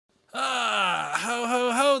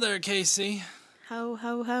there, Casey. Ho,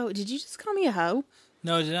 ho, ho. Did you just call me a hoe?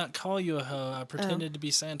 No, I did not call you a hoe. I pretended to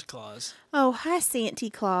be Santa Claus. Oh, hi, Santa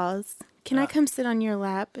Claus. Can I come sit on your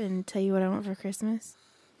lap and tell you what I want for Christmas?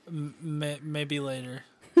 Maybe later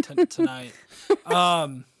tonight.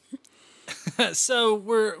 So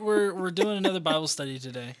we're doing another Bible study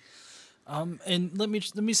today. And let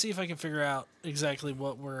me see if I can figure out exactly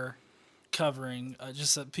what we're covering,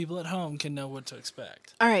 just so people at home can know what to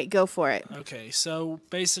expect. All right, go for it. Okay, so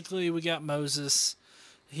basically we got Moses.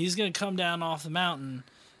 He's going to come down off the mountain,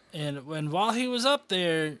 and while he was up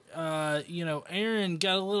there, Aaron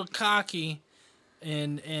got a little cocky,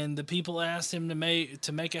 and the people asked him to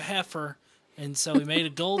make a heifer, and so he made a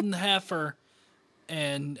golden heifer,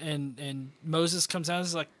 and Moses comes out and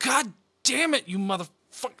is like, "God damn it, you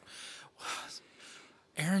motherfucker!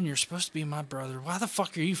 Aaron, you're supposed to be my brother. Why the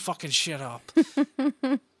fuck are you fucking shit up?"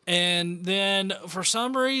 And then, for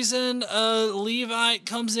some reason, a Levite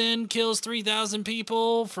comes in, kills 3,000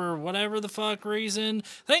 people for whatever the fuck reason.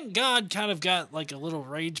 I think God kind of got, like, a little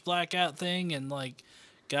rage blackout thing and, like,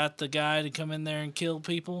 got the guy to come in there and kill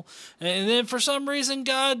people. And then, for some reason,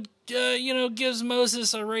 God, gives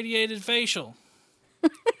Moses a radiated facial.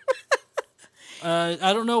 I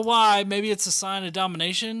don't know why. Maybe it's a sign of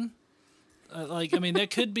domination. That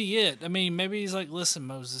could be it. I mean, maybe he's like, "Listen,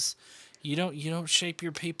 Moses, you don't shape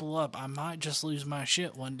your people up. I might just lose my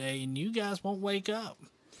shit one day, and you guys won't wake up."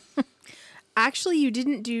 Actually, you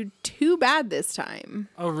didn't do too bad this time.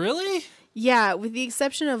 Oh, really? Yeah, with the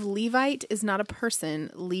exception of Levite is not a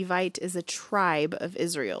person. Levite is a tribe of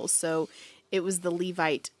Israel. So it was the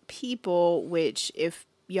Levite people, which, if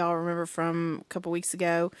y'all remember from a couple weeks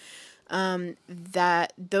ago,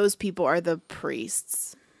 that those people are the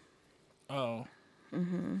priests. Oh.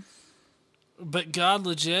 Mm-hmm. But God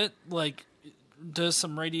legit, does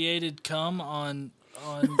some radiated cum on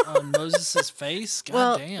Moses' face?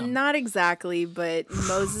 God damn. Not exactly, but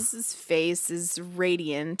Moses' face is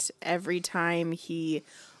radiant every time he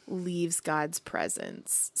leaves God's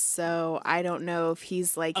presence. So I don't know if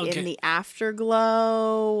he's in the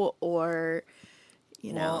afterglow or,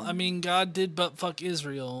 Well, I mean, God did butt fuck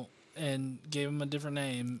Israel and gave him a different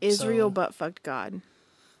name. Israel butt fucked God.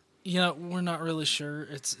 We're not really sure.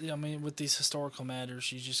 With these historical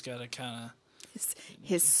matters, you just gotta kind of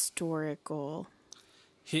historical.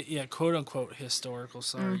 Yeah, quote unquote historical.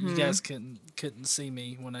 Sorry, you guys couldn't see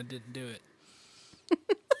me when I didn't do it.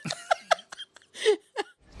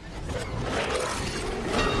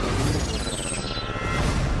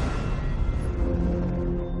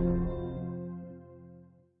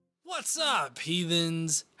 What's up,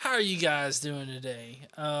 heathens? How are you guys doing today?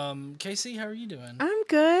 Casey, how are you doing? I'm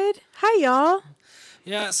good. Hi, y'all.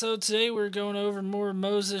 Yeah, so today we're going over more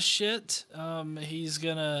Moses shit. He's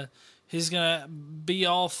gonna be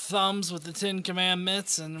all thumbs with the 10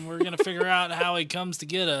 Commandments, and we're gonna figure out how he comes to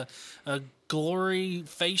get a glory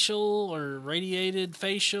facial or radiated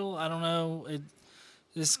facial. I don't know.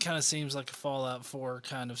 This kind of seems like a Fallout 4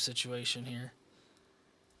 kind of situation here.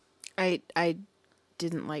 I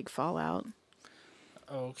didn't like Fallout.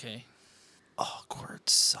 Okay. Awkward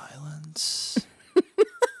silence.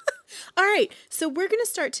 All right, so we're going to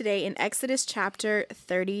start today in Exodus chapter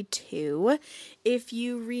 32. If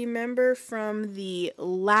you remember from the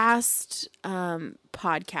last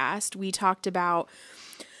podcast, we talked about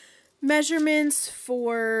measurements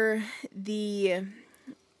for the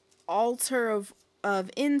altar of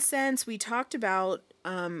incense. We talked about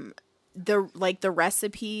the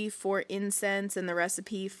recipe for incense and the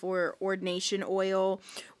recipe for ordination oil.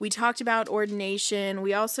 We talked about ordination.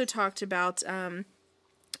 We also talked about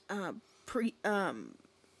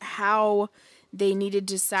how they needed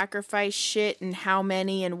to sacrifice shit and how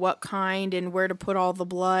many and what kind and where to put all the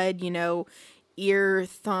blood, ear,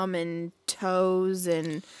 thumb, and toes,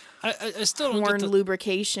 and I still don't horn get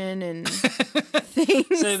lubrication and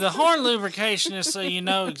things. So the horn lubrication is so you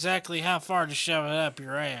know exactly how far to shove it up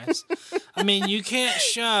your ass. I mean, you can't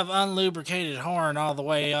shove unlubricated horn all the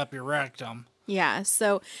way up your rectum. Yeah,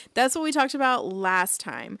 so that's what we talked about last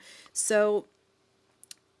time. So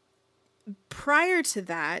prior to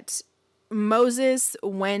that, Moses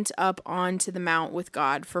went up onto the mount with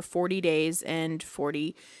God for 40 days and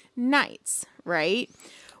 40 nights, right?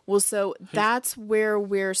 Well, so that's where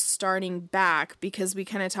we're starting back because we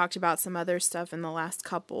kind of talked about some other stuff in the last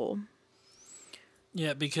couple.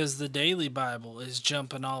 Yeah, because the daily Bible is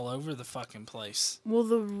jumping all over the fucking place. Well,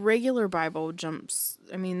 the regular Bible jumps.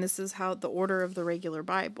 I mean, this is how the order of the regular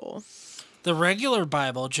Bible. The regular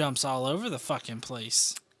Bible jumps all over the fucking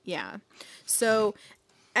place. Yeah. So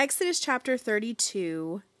Exodus chapter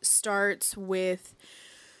 32 starts with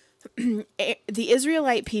the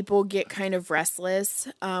Israelite people get kind of restless.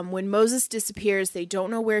 When Moses disappears, they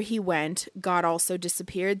don't know where he went. God also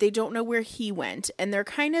disappeared. They don't know where he went. And they're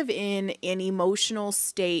kind of in an emotional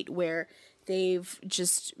state where they've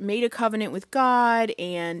just made a covenant with God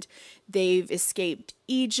and they've escaped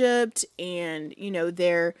Egypt, and, you know,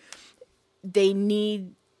 they're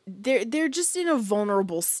just in a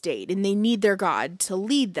vulnerable state and they need their God to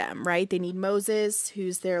lead them, right? They need Moses,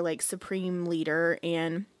 who's their like supreme leader,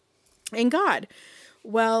 and God.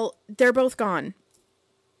 Well, they're both gone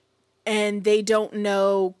and they don't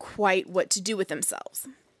know quite what to do with themselves.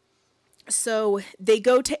 So they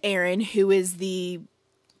go to Aaron, who is the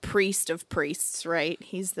priest of priests, right?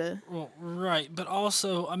 He's the... Well, right, but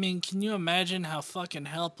also, I mean, can you imagine how fucking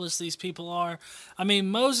helpless these people are? I mean,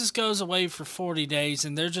 Moses goes away for 40 days,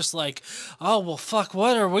 and they're just like, oh, well, fuck,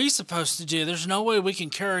 what are we supposed to do? There's no way we can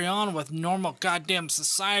carry on with normal goddamn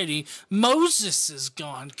society. Moses is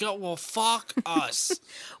gone. Well, fuck us.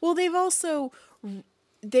 Well, they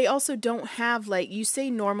also don't have, like, you say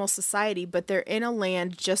normal society, but they're in a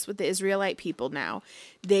land just with the Israelite people now.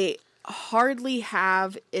 They hardly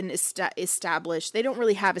have they don't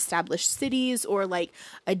really have established cities or like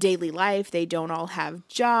a daily life. They don't all have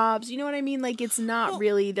jobs. You know what I mean? Like, it's not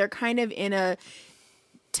really, they're kind of in a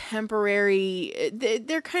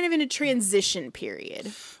they're kind of in a transition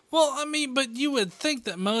period. Well, I mean, but you would think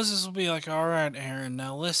that Moses would be like, all right, Aaron,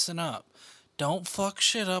 now listen up. Don't fuck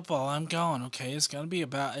shit up while I'm gone, okay? It's gonna be a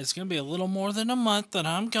little more than a month that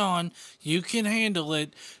I'm gone. You can handle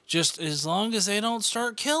it. Just as long as they don't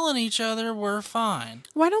start killing each other, we're fine.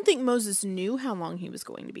 Well, I don't think Moses knew how long he was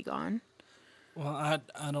going to be gone. Well, I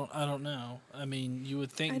don't know. I mean, you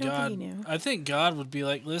would think think he knew. I think God would be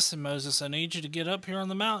like, listen, Moses, I need you to get up here on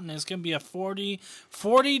the mountain. It's gonna be a 40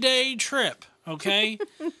 day trip. Okay?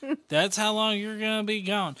 That's how long you're going to be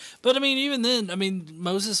gone. But, I mean, even then, I mean,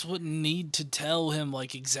 Moses wouldn't need to tell him,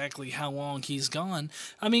 like, exactly how long he's gone.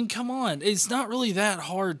 I mean, come on. It's not really that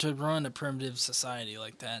hard to run a primitive society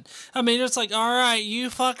like that. I mean, it's like, all right,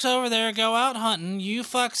 you fucks over there, go out hunting. You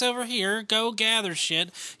fucks over here, go gather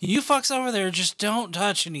shit. You fucks over there, just don't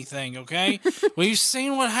touch anything, okay? We've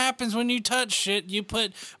seen what happens when you touch shit. You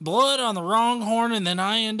put blood on the wrong horn, and then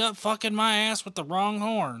I end up fucking my ass with the wrong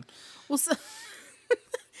horn. Well, so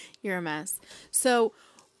you're a mess. So,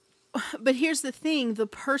 but here's the thing: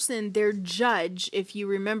 their judge. If you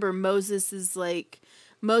remember, Moses is like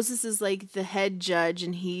the head judge,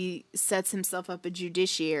 and he sets himself up a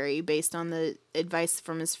judiciary based on the advice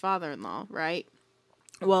from his father-in-law, right?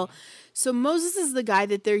 Well, so Moses is the guy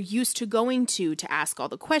that they're used to going to ask all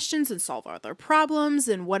the questions and solve all their problems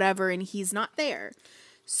and whatever, and he's not there.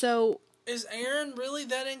 So, is Aaron really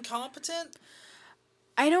that incompetent?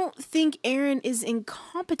 I don't think Aaron is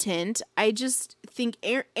incompetent. I just think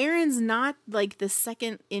Aaron's not like the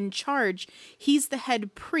second in charge. He's the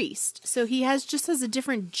head priest. So he has a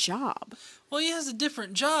different job. Well, he has a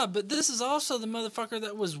different job, but this is also the motherfucker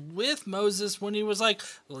that was with Moses when he was like,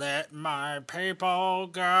 let my people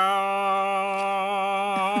go.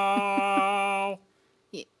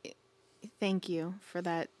 Thank you for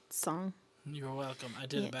that song. You're welcome. I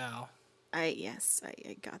did a bow. I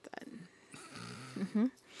got that. Mm-hmm.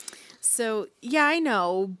 So, yeah, I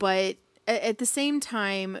know, but at the same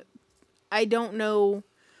time, I don't know.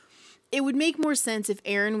 It would make more sense if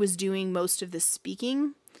Aaron was doing most of the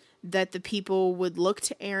speaking, that the people would look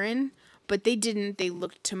to Aaron, but they didn't. They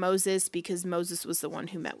looked to Moses because Moses was the one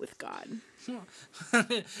who met with God.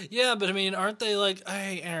 Yeah, but I mean, aren't they like,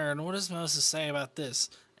 hey, Aaron, what does Moses say about this?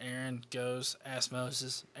 Aaron goes, asks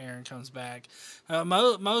Moses. Aaron comes back.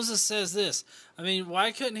 Moses says this. I mean,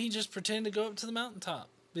 why couldn't he just pretend to go up to the mountaintop?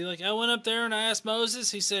 Be like, I went up there and I asked Moses.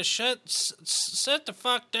 He says, sit the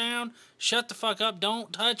fuck down. Shut the fuck up.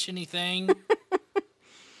 Don't touch anything.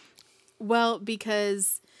 Well,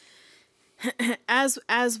 because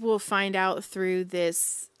as we'll find out through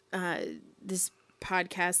this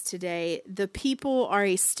podcast today, the people are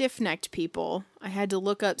a stiff-necked people. I had to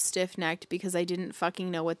look up stiff-necked because I didn't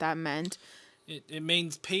fucking know what that meant. It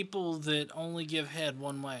means people that only give head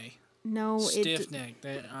one way. No, stiff-necked.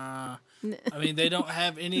 I mean, they don't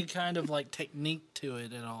have any kind of like technique to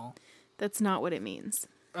it at all. That's not what it means.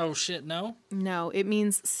 Oh shit, no? No, it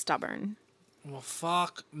means stubborn. Well,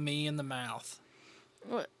 fuck me in the mouth.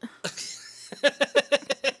 What?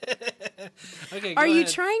 Okay, are you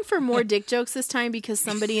ahead. trying for more dick jokes this time because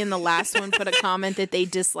somebody in the last one put a comment that they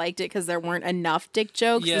disliked it because there weren't enough dick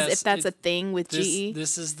jokes? Yes, if that's a thing with GE.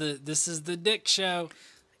 This is the dick show.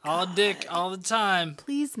 All dick all the time.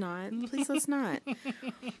 Please not. Please let's not.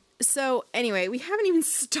 So anyway, we haven't even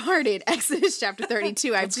started Exodus chapter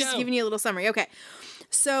 32. I've just given you a little summary. Okay.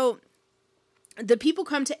 So the people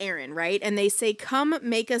come to Aaron, right? And they say, come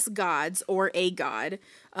make us gods or a god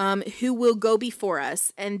who will go before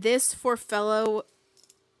us. And this for fellow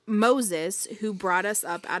Moses, who brought us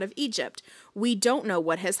up out of Egypt. We don't know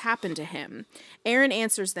what has happened to him. Aaron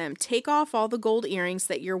answers them, take off all the gold earrings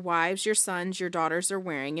that your wives, your sons, your daughters are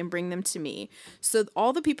wearing and bring them to me. So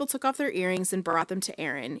all the people took off their earrings and brought them to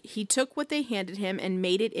Aaron. He took what they handed him and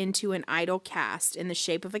made it into an idol cast in the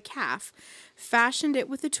shape of a calf, fashioned it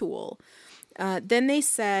with a tool. Then they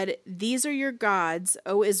said, these are your gods,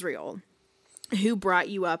 O Israel, who brought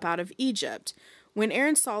you up out of Egypt. When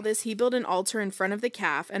Aaron saw this, he built an altar in front of the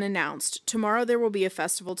calf and announced, tomorrow there will be a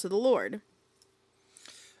festival to the Lord.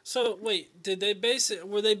 So, wait,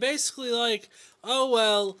 were they basically like, oh,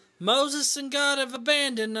 well, Moses and God have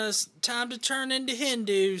abandoned us, time to turn into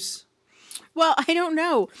Hindus? Well, I don't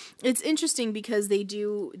know. It's interesting because they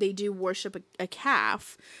do worship a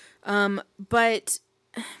calf, but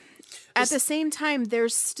at the same time, they're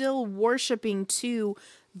still worshiping to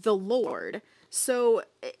the Lord. So...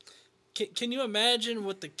 Can you imagine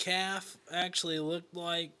what the calf actually looked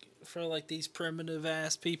like for like these primitive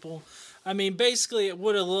ass people? I mean, basically it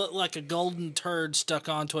would have looked like a golden turd stuck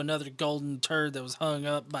onto another golden turd that was hung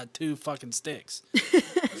up by two fucking sticks.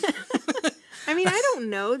 I mean, I don't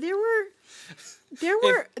know. There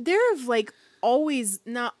have like always,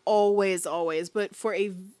 not always, but for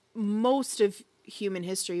most of human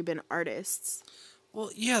history been artists. Well,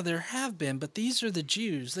 yeah, there have been, but these are the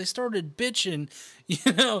Jews. They started bitching,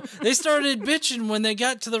 when they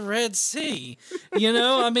got to the Red Sea.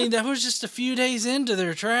 I mean, that was just a few days into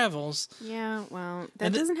their travels. Yeah, well,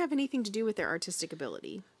 that doesn't have anything to do with their artistic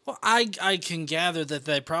ability. Well, I can gather that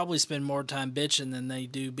they probably spend more time bitching than they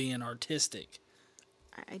do being artistic.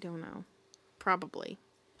 I don't know. Probably.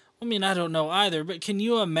 I mean, I don't know either, but can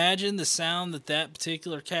you imagine the sound that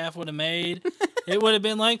particular calf would have made? It would have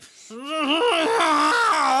been like, kill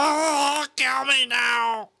me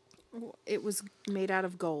now. It was made out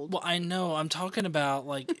of gold. Well, I know. I'm talking about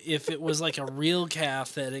like if it was like a real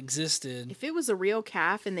calf that existed. If it was a real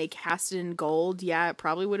calf and they cast it in gold, yeah, it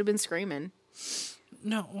probably would have been screaming.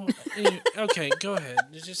 No. Well, okay, go ahead.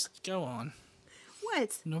 Just go on.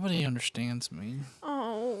 What? Nobody understands me.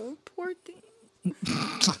 Oh, poor thing.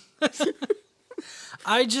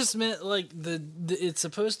 I just meant like it's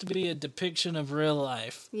supposed to be a depiction of real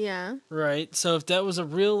life. Yeah. Right. So if that was a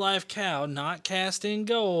real life cow, not cast in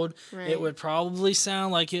gold, right, it would probably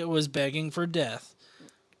sound like it was begging for death.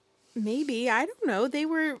 Maybe. I don't know. They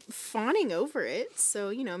were fawning over it,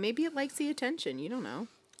 so maybe it likes the attention. You don't know.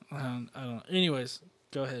 I don't know. Anyways,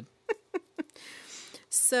 go ahead.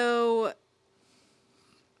 So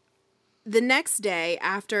the next day,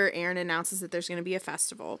 after Aaron announces that there's going to be a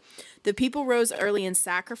festival, the people rose early and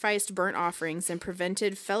sacrificed burnt offerings and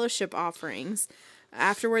prevented fellowship offerings.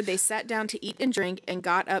 Afterward, they sat down to eat and drink and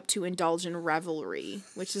got up to indulge in revelry,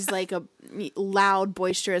 which is like a loud,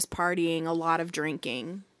 boisterous partying, a lot of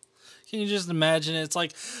drinking. Can you just imagine it? It's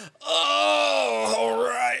like, oh, all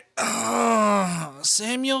right.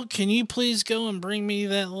 Samuel, can you please go and bring me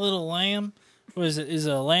that little lamb? What is it? Is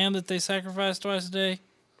it a lamb that they sacrifice twice a day?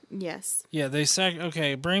 Yes. Yeah,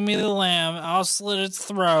 okay, bring me the lamb. I'll slit its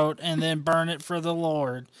throat and then burn it for the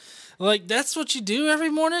Lord. Like, that's what you do every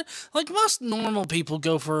morning? Like, most normal people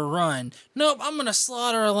go for a run. Nope, I'm going to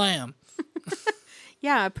slaughter a lamb.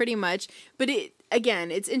 Yeah, pretty much. But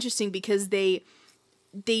it's interesting because they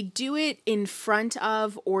do it in front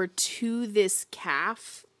of or to this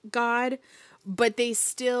calf god, but they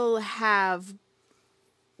still have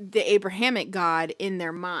the Abrahamic God in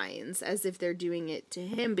their minds as if they're doing it to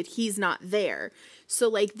him, but he's not there. So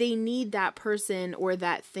like they need that person or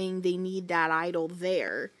that thing, they need that idol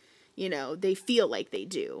there. They feel like they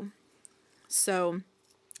do. So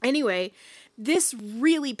anyway, this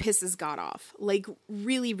really pisses God off. Like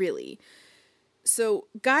really, really. So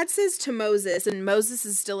God says to Moses, and Moses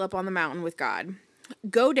is still up on the mountain with God,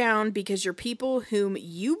 go down because your people whom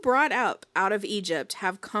you brought up out of Egypt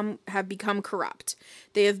have become corrupt.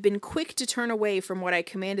 They have been quick to turn away from what I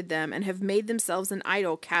commanded them and have made themselves an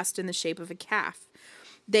idol cast in the shape of a calf.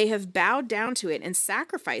 They have bowed down to it and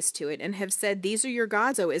sacrificed to it and have said, these are your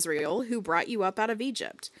gods, O Israel, who brought you up out of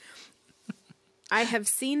Egypt. I have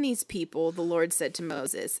seen these people, the Lord said to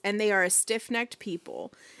Moses, and they are a stiff-necked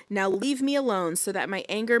people. Now leave me alone so that my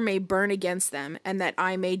anger may burn against them and that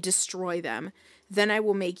I may destroy them. Then I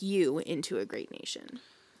will make you into a great nation.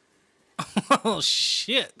 Oh,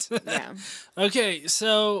 shit. Yeah. Okay,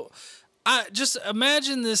 so I just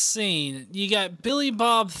imagine this scene. You got Billy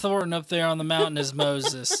Bob Thornton up there on the mountain as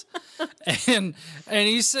Moses. And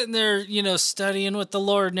he's sitting there, you know, studying with the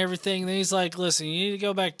Lord and everything. And he's like, listen, you need to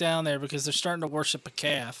go back down there because they're starting to worship a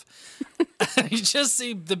calf. You just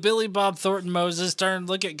see the Billy Bob Thornton Moses turn,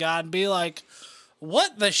 look at God and be like,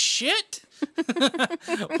 what the shit?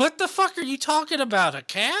 What the fuck are you talking about? A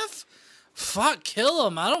calf? Fuck, kill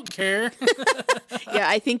him. I don't care. Yeah,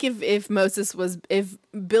 I think if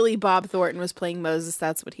Billy Bob Thornton was playing Moses,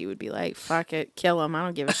 that's what he would be like. Fuck it, kill him. I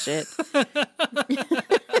don't give a shit.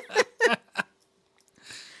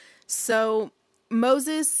 So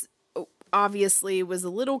Moses obviously was a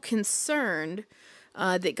little concerned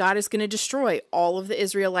that God is going to destroy all of the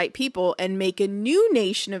Israelite people and make a new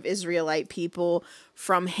nation of Israelite people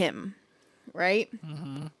from him, right?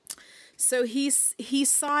 Mm-hmm. So he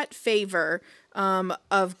sought favor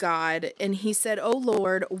of God, and he said, "O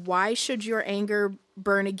Lord, why should your anger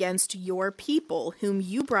burn against your people, whom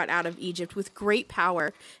you brought out of Egypt with great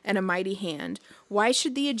power and a mighty hand? Why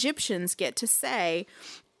should the Egyptians get to say,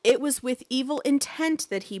 it was with evil intent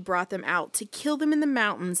that he brought them out, to kill them in the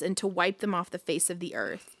mountains and to wipe them off the face of the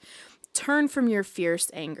earth? Turn from your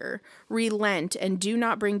fierce anger, relent, and do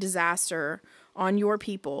not bring disaster on your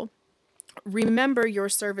people. Remember your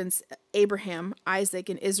servants Abraham, Isaac,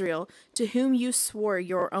 and Israel, to whom you swore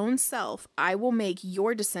your own self, I will make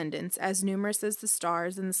your descendants as numerous as the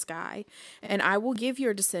stars in the sky, and I will give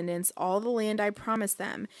your descendants all the land I promised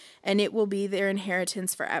them, and it will be their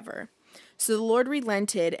inheritance forever." So the Lord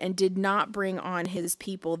relented and did not bring on his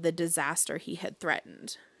people the disaster he had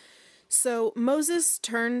threatened. So Moses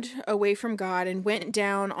turned away from God and went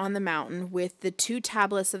down on the mountain with the 2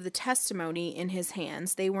 tablets of the testimony in his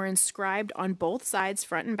hands. They were inscribed on both sides,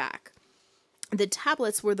 front and back. The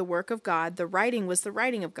tablets were the work of God. The writing was the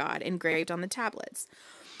writing of God engraved on the tablets.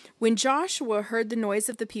 When Joshua heard the noise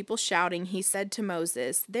of the people shouting, he said to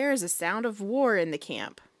Moses, "There is a sound of war in the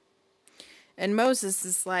camp." And Moses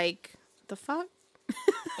is like, the fuck?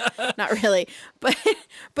 Not really, but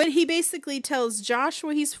he basically tells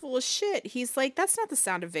Joshua he's full of shit. He's like, that's not the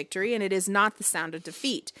sound of victory, and it is not the sound of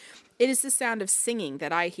defeat. It is the sound of singing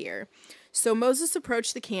that I hear. So Moses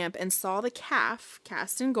approached the camp and saw the calf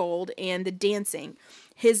cast in gold and the dancing.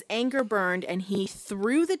 His anger burned, and he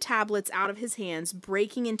threw the tablets out of his hands,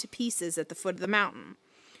 breaking into pieces at the foot of the mountain.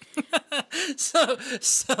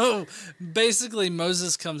 So basically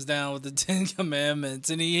Moses comes down with the 10 Commandments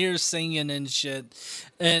and he hears singing and shit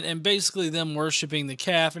and basically them worshiping the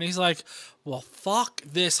calf, and he's like, well, fuck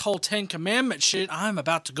this whole 10 Commandment shit. I'm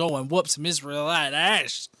about to go and whoop some Israelite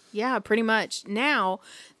ass. Yeah, pretty much. Now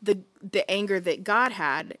the anger that God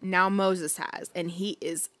had, now Moses has, and he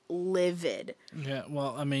is livid. Yeah,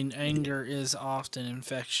 well, I mean, anger is often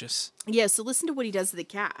infectious. Yeah, so listen to what he does to the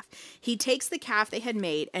calf. He takes the calf they had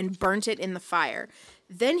made and burnt it in the fire.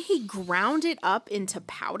 Then he ground it up into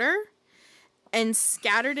powder and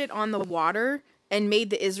scattered it on the water and made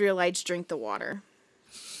the Israelites drink the water.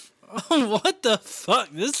 What the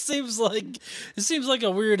fuck? This seems like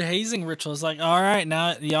a weird hazing ritual. It's like, all right,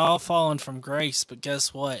 now y'all falling from grace, but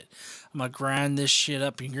guess what? I'm gonna grind this shit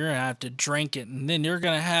up, and you're gonna have to drink it, and then you're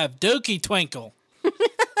gonna have Dookie Twinkle.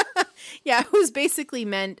 Yeah, it was basically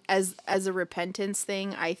meant as a repentance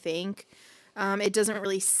thing, I think. It doesn't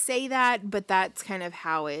really say that, but that's kind of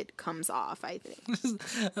how it comes off, I think.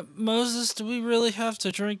 Moses, do we really have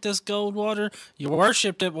to drink this gold water? You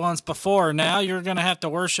worshipped it once before. Now you're gonna have to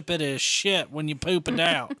worship it as shit when you poop it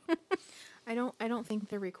out. I don't think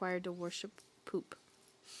they're required to worship poop.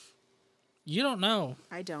 You don't know.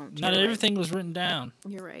 I don't. Not everything was written down.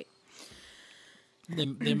 You're right.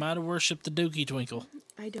 They might have worshipped the Dookie Twinkle.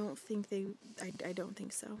 I don't think I don't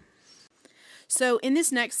think so. So in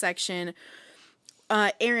this next section,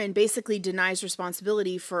 Aaron basically denies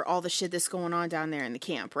responsibility for all the shit that's going on down there in the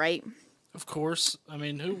camp, right? Of course. I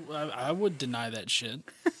mean, I would deny that shit.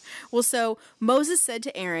 Well, so Moses said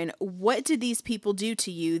to Aaron, "What did these people do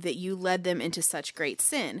to you that you led them into such great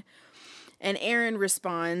sin?" And Aaron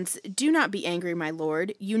responds, "Do not be angry, my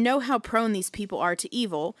lord. You know how prone these people are to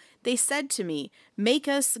evil. They said to me, 'Make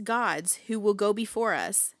us gods who will go before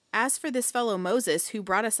us.' As for this fellow Moses who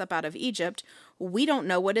brought us up out of Egypt, we don't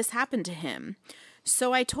know what has happened to him."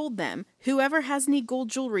 So I told them, "Whoever has any gold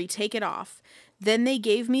jewelry, take it off." Then they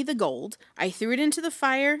gave me the gold. I threw it into the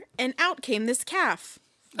fire, and out came this calf.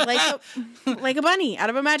 Like a bunny out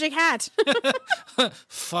of a magic hat.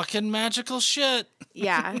 Fucking magical shit.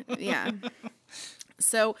 Yeah.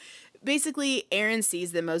 So basically, Aaron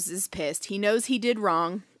sees that Moses is pissed. He knows he did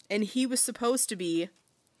wrong, and he was supposed to be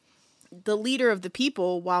the leader of the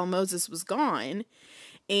people while Moses was gone,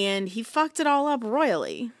 and he fucked it all up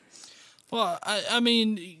royally. Well, I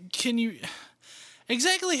mean, can you...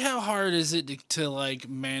 Exactly how hard is it to like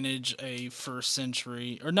manage a first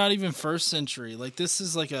century, or not even first century? Like this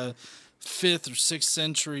is like a 5th or 6th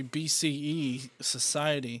century BCE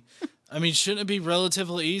society. I mean, shouldn't it be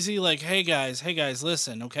relatively easy? Like, hey guys,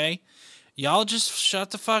 listen, okay? Y'all just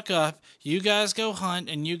shut the fuck up. You guys go hunt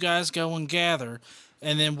and you guys go and gather.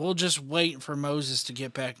 And then we'll just wait for Moses to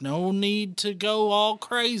get back. No need to go all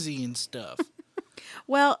crazy and stuff.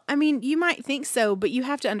 Well, I mean, you might think so, but you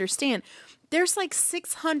have to understand there's like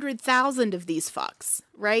 600,000 of these fucks,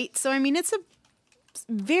 right? So, I mean, it's a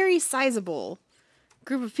very sizable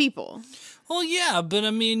group of people. Well, yeah, but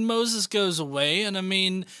I mean, Moses goes away, and I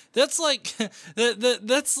mean, that's like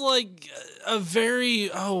that's like a very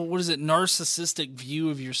what is it, narcissistic view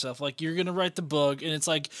of yourself. Like you're gonna write the book, and it's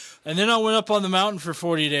like, and then I went up on the mountain for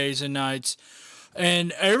 40 days and nights,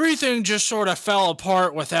 and everything just sort of fell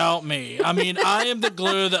apart without me. I mean, I am the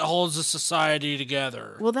glue that holds the society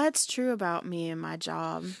together. Well, that's true about me and my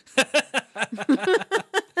job.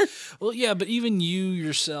 Well, yeah, but even you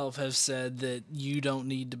yourself have said that you don't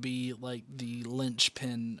need to be like the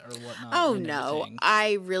linchpin or whatnot. Oh, no. Everything.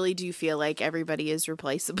 I really do feel like everybody is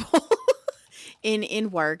replaceable in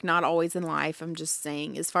work, not always in life. I'm just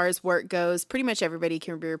saying, as far as work goes, pretty much everybody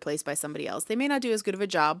can be replaced by somebody else. They may not do as good of a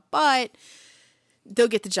job, but they'll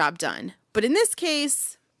get the job done. But in this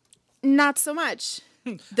case, not so much.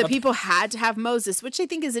 The people had to have Moses, which I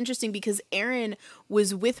think is interesting because Aaron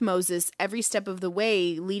was with Moses every step of the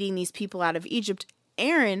way, leading these people out of Egypt.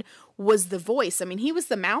 Aaron was the voice. I mean, he was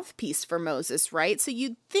the mouthpiece for Moses, right? So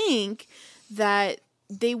you'd think that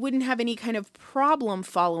they wouldn't have any kind of problem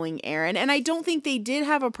following Aaron. And I don't think they did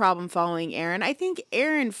have a problem following Aaron. I think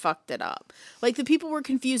Aaron fucked it up. Like the people were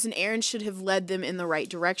confused and Aaron should have led them in the right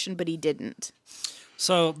direction, but he didn't.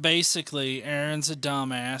 So basically, Aaron's a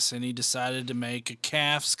dumbass, and he decided to make a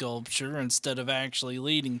calf sculpture instead of actually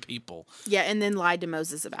leading people. Yeah, and then lied to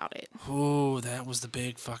Moses about it. Ooh, that was the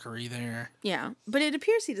big fuckery there. Yeah, but it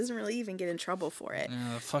appears he doesn't really even get in trouble for it.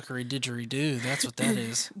 Yeah, fuckery didgeridoo, that's what that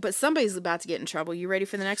is. But somebody's about to get in trouble. You ready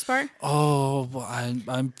for the next part? Oh, well,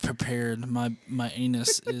 I'm prepared. My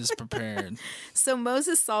anus is prepared. So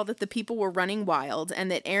Moses saw that the people were running wild and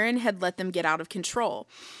that Aaron had let them get out of control.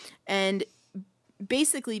 And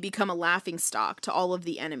basically become a laughingstock to all of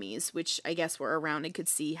the enemies, which I guess were around and could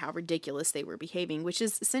see how ridiculous they were behaving, which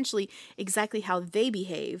is essentially exactly how they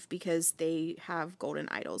behave because they have golden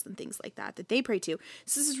idols and things like that they pray to.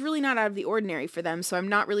 So this is really not out of the ordinary for them, so I'm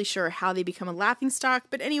not really sure how they become a laughingstock,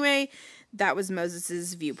 but anyway, that was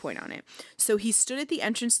Moses's viewpoint on it. So he stood at the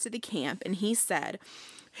entrance to the camp and he said,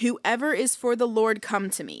 "Whoever is for the Lord,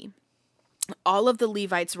 come to me." All of the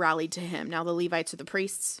Levites rallied to him. Now the Levites are the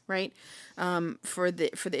priests, right? For the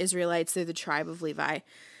Israelites, they're the tribe of Levi.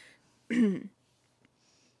 And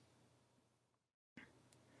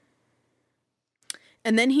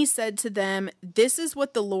then he said to them, "This is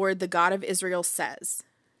what the Lord, the God of Israel, says."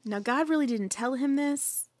 Now God really didn't tell him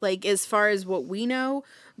this, like as far as what we know,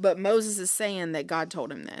 but Moses is saying that God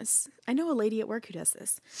told him this. I know a lady at work who does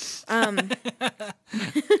this.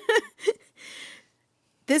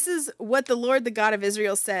 This is what the Lord, the God of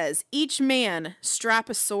Israel, says. "Each man strap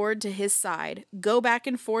a sword to his side. Go back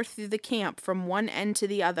and forth through the camp from one end to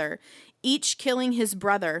the other, each killing his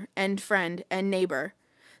brother and friend and neighbor."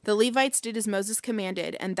 The Levites did as Moses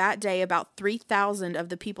commanded, and that day about 3,000 of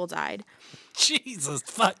the people died. Jesus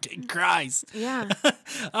fucking Christ. Yeah.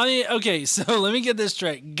 I mean, okay, so let me get this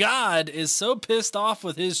straight. God is so pissed off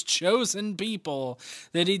with his chosen people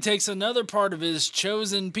that he takes another part of his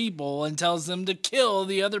chosen people and tells them to kill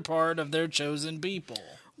the other part of their chosen people.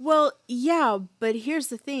 Well, yeah, but here's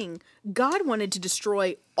the thing. God wanted to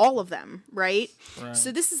destroy all of them, right?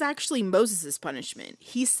 So this is actually Moses' punishment.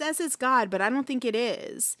 He says it's God, but I don't think it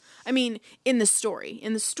is. I mean, in the story,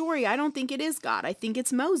 I don't think it is God. I think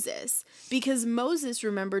it's Moses. Because Moses,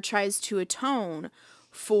 remember, tries to atone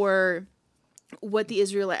for what the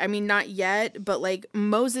Israelites, I mean, not yet, but like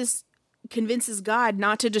Moses convinces God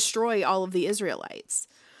not to destroy all of the Israelites.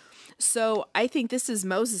 So I think this is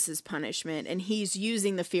Moses' punishment, and he's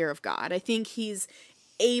using the fear of God. I think he's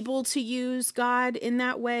able to use God in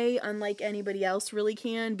that way, unlike anybody else really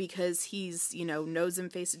can, because he's, knows him,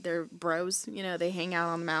 faces, they're bros, they hang out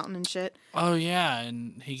on the mountain and shit. Oh, yeah,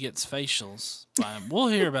 and he gets facials by him. We'll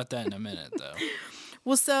hear about that in a minute, though.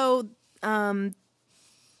 Well, so,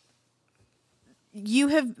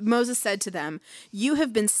 Moses said to them, "You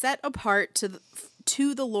have been set apart to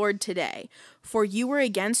the Lord today, for you were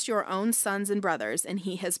against your own sons and brothers, and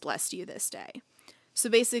he has blessed you this day." So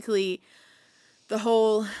basically, the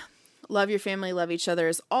whole love your family, love each other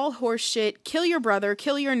is all horse shit. Kill your brother,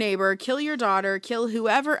 kill your neighbor, kill your daughter, kill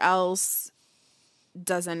whoever else.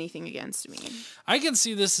 does anything against me. I can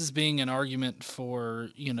see this as being an argument for,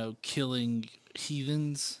 killing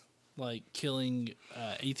heathens, like killing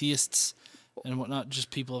atheists and whatnot,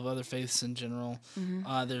 just people of other faiths in general.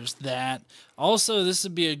 There's that. Also, this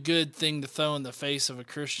would be a good thing to throw in the face of a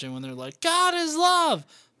Christian when they're like, God is love.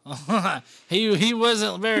 he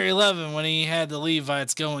wasn't very loving when he had the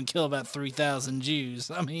Levites go and kill about 3,000 Jews.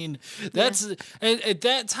 I mean, that's at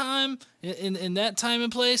that time, in that time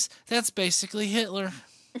and place, that's basically Hitler.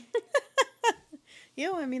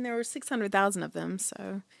 I mean, there were 600,000 of them,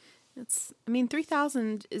 so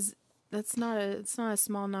 3,000 it's not a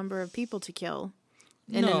small number of people to kill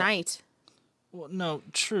in a night. Well, no,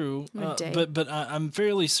 true, A day. but I'm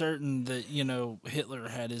fairly certain that Hitler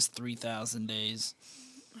had his 3,000 days.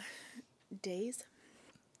 Days?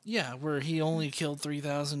 Yeah, where he only killed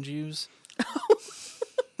 3,000 Jews.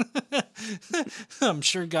 I'm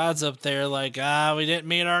sure God's up there like, we didn't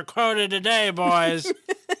meet our quota today, boys.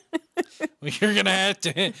 You're gonna have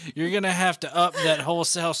to up that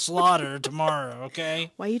wholesale slaughter tomorrow,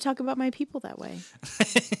 okay? Why you talk about my people that way?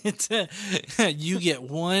 You get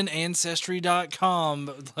one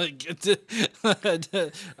Ancestry.com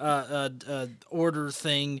order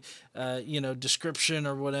thing, description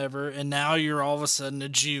or whatever, and now you're all of a sudden a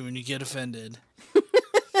Jew and you get offended.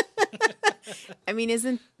 I mean,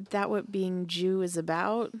 isn't that what being Jew is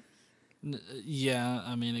about? Yeah,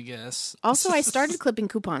 I mean, I guess. Also, I started clipping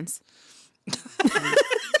coupons.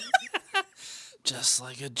 Just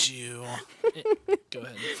like a Jew. Go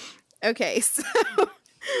ahead. Okay, so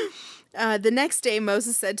the next day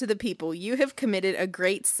Moses said to the people, "You have committed a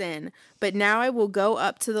great sin, but now I will go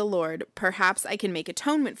up to the Lord. Perhaps I can make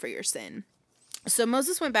atonement for your sin." So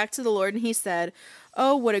Moses went back to the Lord and he said,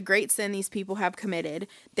 "Oh, what a great sin these people have committed.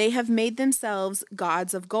 They have made themselves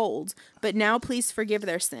gods of gold, but now please forgive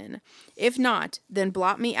their sin. If not, then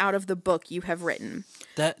blot me out of the book you have written."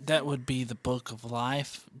 That would be the book of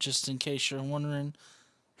life, just in case you're wondering.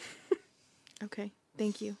 Okay,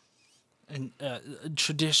 thank you. And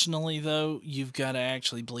traditionally, though, you've got to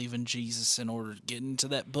actually believe in Jesus in order to get into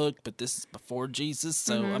that book, but this is before Jesus,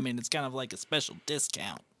 so, I mean, it's kind of like a special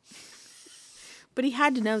discount. But he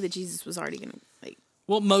had to know that Jesus was already going to,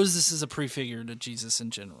 Well, Moses is a prefigure to Jesus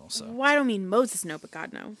in general, so. Well, I don't mean Moses know, but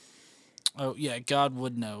God know. Oh, yeah, God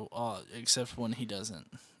would know, except when he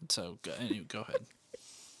doesn't. So, go ahead.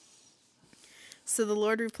 So the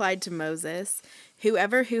Lord replied to Moses,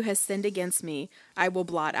 "Whoever who has sinned against me, I will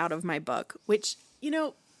blot out of my book." Which,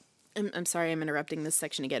 I'm sorry I'm interrupting this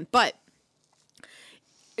section again, but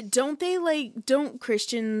don't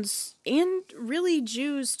Christians and really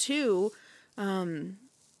Jews too, and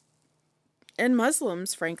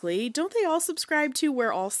Muslims, frankly, don't they all subscribe to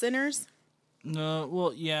we're all sinners? No,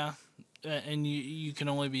 well, yeah, and you can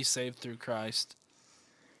only be saved through Christ.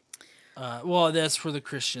 Well, that's for the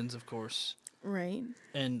Christians, of course. Right.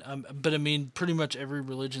 And but I mean, pretty much every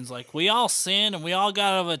religion's like, we all sin and we all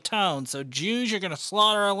got to atone. So Jews, you're going to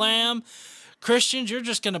slaughter a lamb. Christians, you're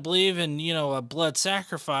just going to believe in, a blood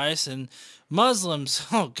sacrifice. And Muslims,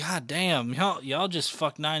 oh god damn, y'all just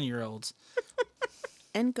fuck 9-year-olds.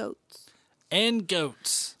 And goats. And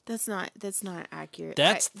goats. That's not accurate.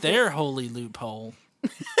 That's their holy loophole.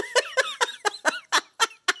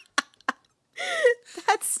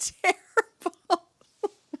 That's terrible.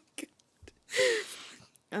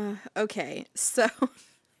 Okay, so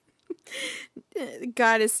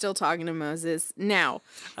God is still talking to Moses. Now,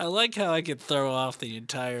 I like how I could throw off the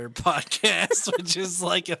entire podcast with just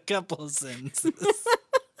like a couple of sentences.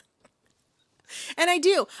 And I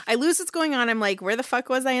do. I lose what's going on. I'm like, where the fuck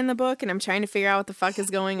was I in the book? And I'm trying to figure out what the fuck is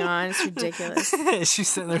going on. It's ridiculous. She's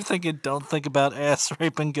sitting there thinking, don't think about ass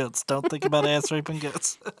raping goats. Don't think about ass raping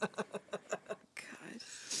goats.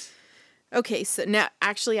 Okay, so now,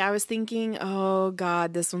 actually, I was thinking, oh,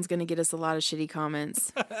 God, this one's going to get us a lot of shitty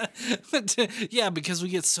comments. Yeah, because we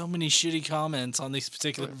get so many shitty comments on these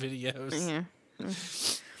particular videos. Yeah.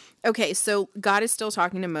 Okay, so God is still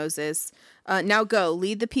talking to Moses. Now go,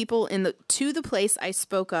 lead the people to the place I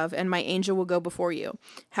spoke of, and my angel will go before you.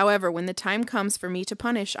 However, when the time comes for me to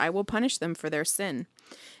punish, I will punish them for their sin.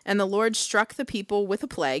 And the Lord struck the people with a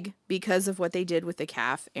plague because of what they did with the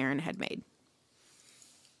calf Aaron had made.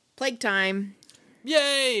 Plague time.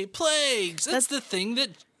 Yay, plagues. That's the thing that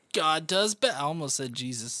God does, but I almost said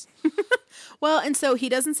Jesus. Well, and so he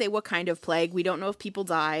doesn't say what kind of plague. We don't know if people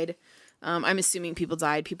died. I'm assuming people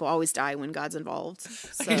died. People always die when God's involved.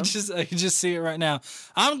 So. I can just see it right now.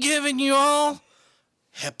 I'm giving you all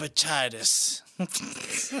hepatitis.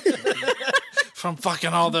 From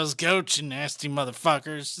fucking all those goats, you nasty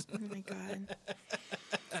motherfuckers. Oh my God.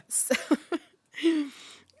 So...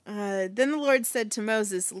 then the Lord said to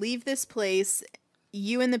Moses, "Leave this place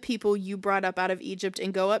you and the people you brought up out of Egypt,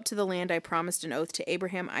 and go up to the land I promised an oath to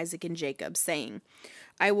Abraham, Isaac, and Jacob, saying,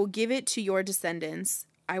 I will give it to your descendants.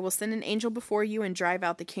 I will send an angel before you and drive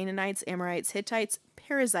out the Canaanites, Amorites, Hittites,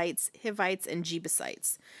 Perizzites, Hivites, and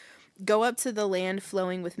Jebusites. Go up to the land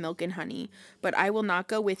flowing with milk and honey, but I will not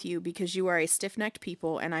go with you because you are a stiff-necked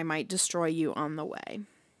people, and I might destroy you on the way.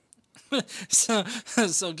 So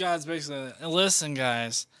God's basically like, listen,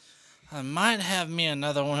 guys, I might have me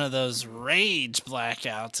another one of those rage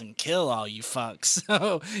blackouts and kill all you fucks.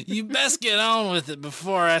 So you best get on with it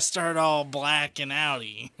before I start all blacking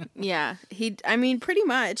outy. Yeah, pretty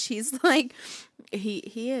much. He's like,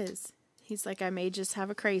 he is. He's like, I may just have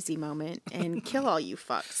a crazy moment and kill all you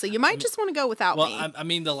fucks. So you might just want to go without me. Well, I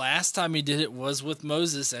mean, the last time he did it was with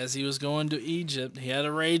Moses as he was going to Egypt. He had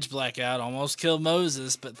a rage blackout, almost killed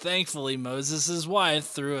Moses, but thankfully Moses' wife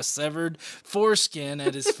threw a severed foreskin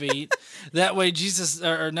at his feet. That way Jesus,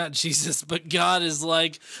 or not Jesus, but God is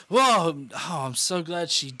like, whoa, oh, I'm so glad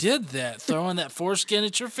she did that, throwing that foreskin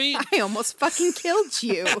at your feet. I almost fucking killed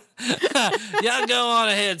you. Y'all go on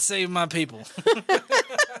ahead, save my people.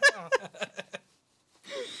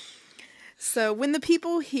 So when the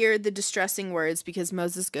people hear the distressing words, because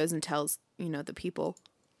Moses goes and tells, the people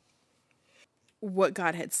what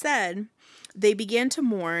God had said, they began to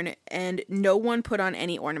mourn, and no one put on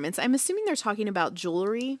any ornaments. I'm assuming they're talking about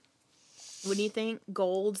jewelry. What do you think?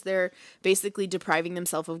 Gold. They're basically depriving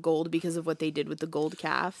themselves of gold because of what they did with the gold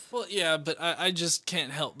calf. Well, yeah, but I just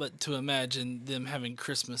can't help but to imagine them having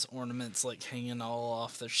Christmas ornaments like hanging all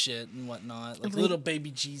off their shit and whatnot. Like little baby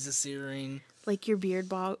Jesus earring. Like your beard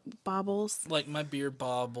baubles. Like my beard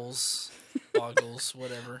boggles,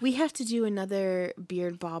 whatever. We have to do another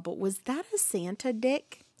beard bauble. Was that a Santa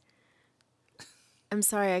dick? I'm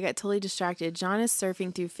sorry, I got totally distracted. John is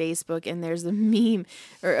surfing through Facebook, and there's a meme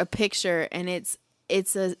or a picture, and it's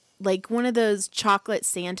a like one of those chocolate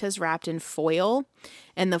Santas wrapped in foil,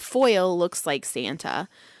 and the foil looks like Santa.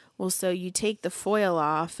 Well, so you take the foil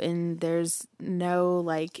off, and there's no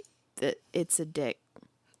it's a dick.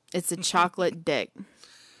 It's a chocolate dick.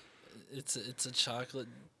 It's a chocolate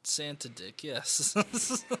Santa dick. Yes.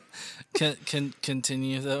 Can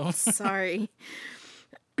continue though. Sorry.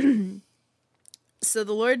 So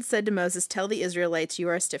the Lord said to Moses, tell the Israelites, you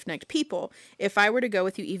are a stiff-necked people. If I were to go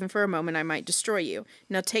with you even for a moment, I might destroy you.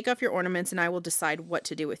 Now take off your ornaments, and I will decide what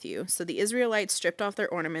to do with you. So the Israelites stripped off their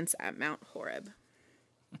ornaments at Mount Horeb.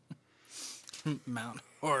 Mount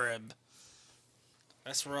Horeb.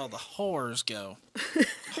 That's where all the whores go.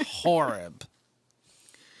 Horeb.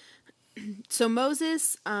 So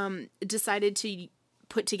Moses decided to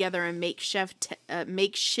put together a makeshift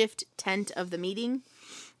tent of the meeting,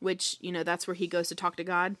 which, that's where he goes to talk to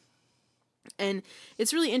God. And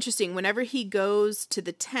it's really interesting. Whenever he goes to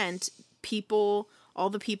the tent, all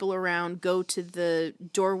the people around go to the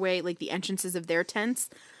doorway, like the entrances of their tents,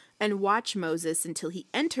 and watch Moses until he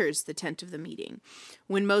enters the tent of the meeting.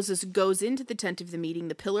 When Moses goes into the tent of the meeting,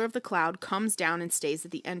 the pillar of the cloud comes down and stays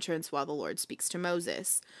at the entrance while the Lord speaks to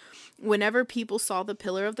Moses. Whenever people saw the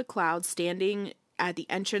pillar of the cloud standing at the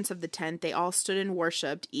entrance of the tent, they all stood and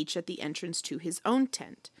worshipped, each at the entrance to his own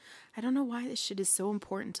tent. I don't know why this shit is so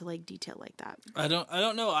important to detail like that. I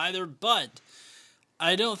don't know either, but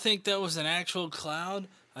I don't think that was an actual cloud.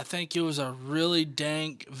 I think it was a really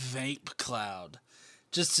dank vape cloud.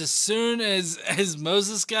 Just as soon as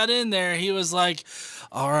Moses got in there, he was like,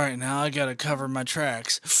 all right, now I got to cover my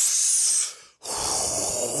tracks.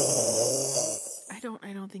 I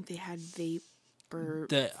don't think they had thingies.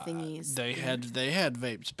 They had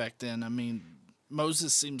vapes back then. I mean,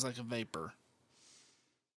 Moses seems like a vapor.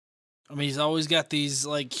 I mean, he's always got these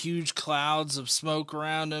huge clouds of smoke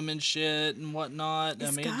around him and shit and whatnot.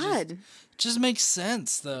 It's I mean, God. It just makes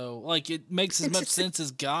sense though. It makes as much sense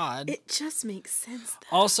as God. It just makes sense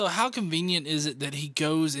though. Also, how convenient is it that he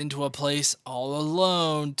goes into a place all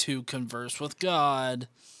alone to converse with God?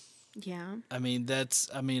 Yeah. I mean,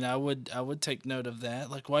 I would take note of that.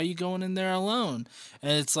 Why are you going in there alone?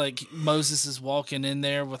 And it's like Moses is walking in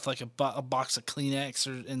there with a box of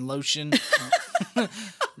Kleenex and lotion.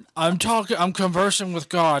 I'm conversing with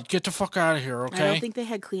God. Get the fuck out of here, okay? I don't think they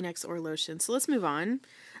had Kleenex or lotion. So let's move on.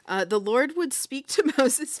 The Lord would speak to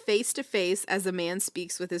Moses face to face as a man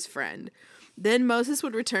speaks with his friend. Then Moses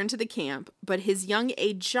would return to the camp, but his young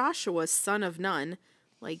aide Joshua, son of Nun,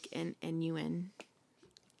 N-U-N,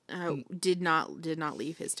 did not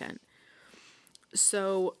leave his tent.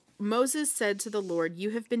 So Moses said to the Lord, you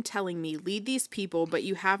have been telling me, lead these people, but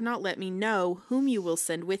you have not let me know whom you will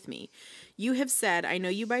send with me. You have said, I know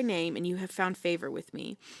you by name, and you have found favor with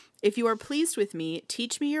me. If you are pleased with me,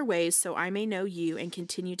 teach me your ways so I may know you and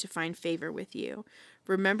continue to find favor with you.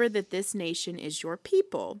 Remember that this nation is your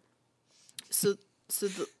people. So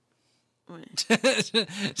the... What?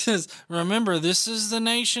 It says, remember, this is the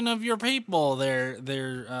nation of your people,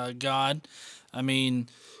 God. I mean,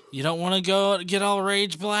 you don't want to go get all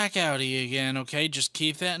rage blackouty again, okay? Just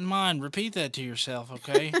keep that in mind. Repeat that to yourself,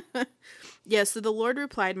 okay? Yeah, so the Lord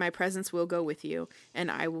replied, my presence will go with you,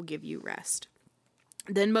 and I will give you rest.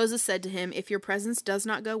 Then Moses said to him, if your presence does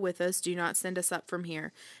not go with us, do not send us up from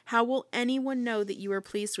here. How will anyone know that you are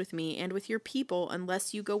pleased with me and with your people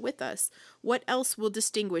unless you go with us? What else will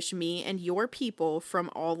distinguish me and your people from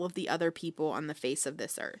all of the other people on the face of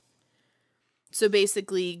this earth? So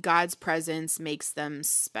basically, God's presence makes them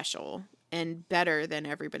special and better than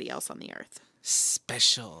everybody else on the earth.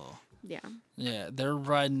 Special. Yeah. Yeah, they're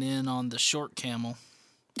riding in on the short camel.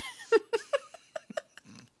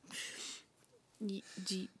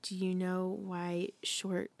 Do you know why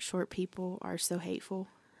short people are so hateful?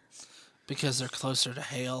 Because they're closer to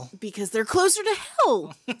hell. Because they're closer to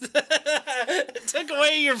hell. Took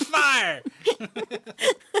away your fire.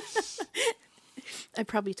 I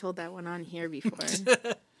probably told that one on here before.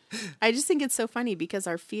 I just think it's so funny because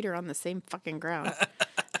our feet are on the same fucking ground.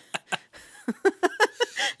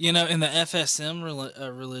 You know, in the FSM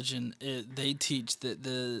religion, they teach that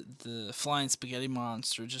the flying spaghetti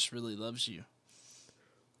monster just really loves you.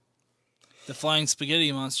 The flying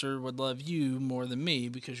spaghetti monster would love you more than me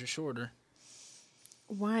because you're shorter.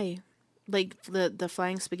 Why? Like the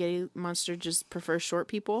flying spaghetti monster just prefers short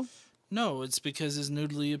people? No, it's because his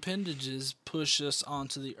noodly appendages push us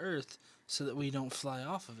onto the earth so that we don't fly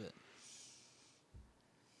off of it.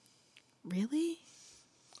 Really?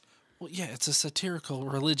 Well, yeah, it's a satirical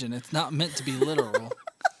religion. It's not meant to be literal.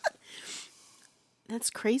 That's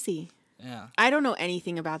crazy. Yeah. I don't know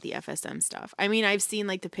anything about the FSM stuff. I mean, I've seen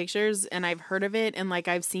like the pictures and I've heard of it, and like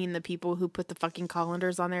I've seen the people who put the fucking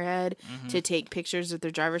colanders on their head to take pictures of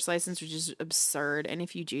their driver's license, which is absurd. And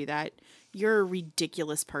if you do that, you're a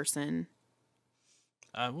ridiculous person.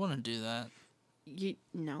 I want to do that.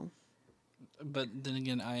 No. But then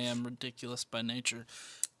again, I am ridiculous by nature.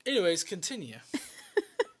 Anyways, continue.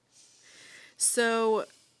 So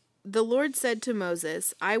the Lord said to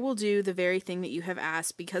Moses, I will do the very thing that you have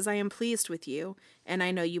asked because I am pleased with you and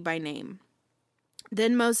I know you by name.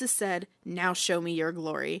 Then Moses said, now show me your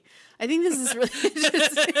glory. I think this is really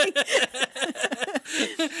interesting.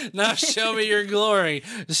 Now show me your glory.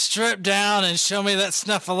 Strip down and show me that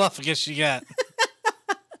snuffleupagus you got.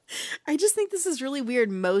 I just think this is really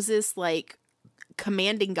weird. Moses, like,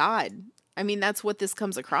 commanding God. I mean, that's what this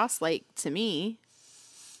comes across like to me.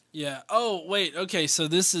 Yeah. Oh, wait. Okay. So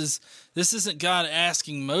this isn't God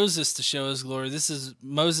asking Moses to show his glory. This is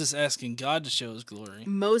Moses asking God to show his glory.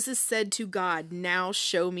 Moses said to God, now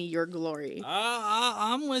show me your glory.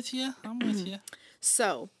 I'm with you.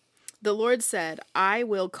 So the Lord said, I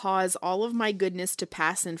will cause all of my goodness to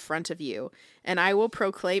pass in front of you, and I will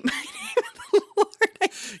proclaim my name of the Lord.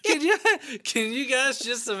 Can you guys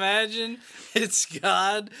just imagine it's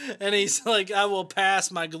God and he's like, I will pass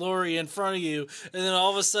my glory in front of you, and then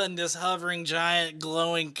all of a sudden this hovering giant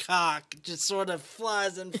glowing cock just sort of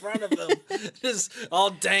flies in front of him, just all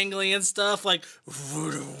dangling and stuff like.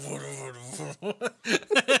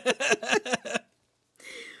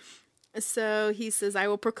 So he says, I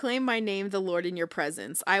will proclaim my name, the Lord, in your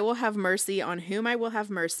presence. I will have mercy on whom I will have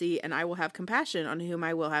mercy, and I will have compassion on whom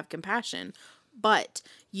I will have compassion. But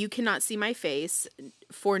you cannot see my face,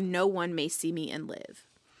 for no one may see me and live.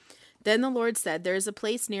 Then the Lord said, there is a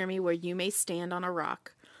place near me where you may stand on a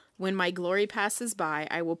rock. When my glory passes by,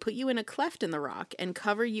 I will put you in a cleft in the rock and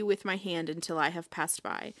cover you with my hand until I have passed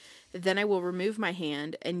by. Then I will remove my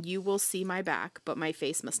hand, and you will see my back, but my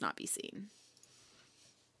face must not be seen.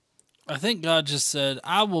 I think God just said,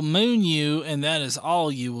 I will moon you, and that is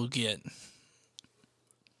all you will get.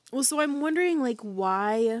 Well, so I'm wondering, like,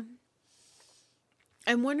 why...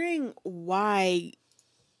 I'm wondering why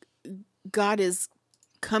God is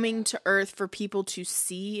coming to earth for people to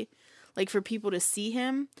see, like for people to see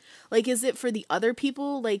him. Like, is it for the other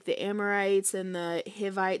people, like the Amorites and the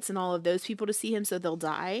Hivites and all of those people to see him so they'll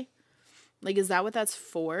die? Like, is that what that's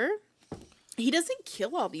for? He doesn't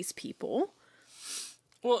kill all these people.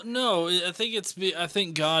 Well, no, I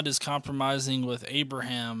think God is compromising with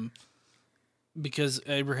Abraham because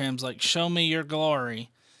Abraham's like, show me your glory.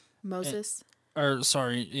 Moses.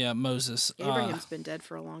 Moses. Abraham's been dead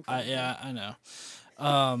for a long time. I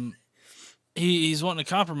know. He's wanting to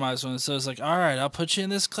compromise one, so it's like, all right, I'll put you in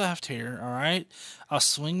this cleft here, all right? I'll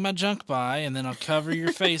swing my junk by, and then I'll cover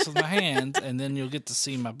your face with my hand, and then you'll get to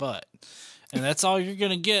see my butt. And that's all you're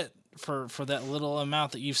going to get for that little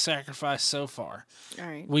amount that you've sacrificed so far. All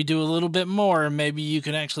right. We do a little bit more, and maybe you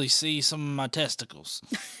can actually see some of my testicles.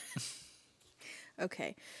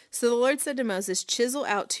 Okay. So the Lord said to Moses, "Chisel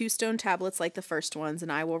out 2 stone tablets like the first ones,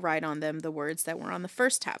 and I will write on them the words that were on the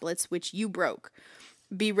first tablets, which you broke.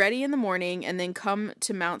 Be ready in the morning, and then come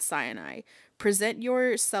to Mount Sinai. Present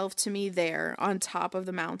yourself to me there on top of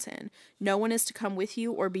the mountain. No one is to come with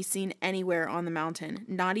you or be seen anywhere on the mountain.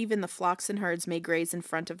 Not even the flocks and herds may graze in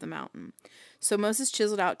front of the mountain." So Moses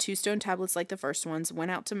chiseled out 2 stone tablets like the first ones,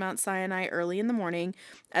 went out to Mount Sinai early in the morning,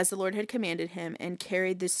 as the Lord had commanded him, and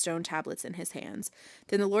carried the stone tablets in his hands.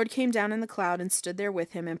 Then the Lord came down in the cloud and stood there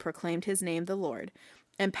with him, and proclaimed his name, the Lord,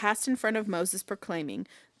 and passed in front of Moses, proclaiming,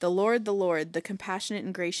 the Lord, the compassionate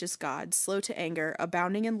and gracious God, slow to anger,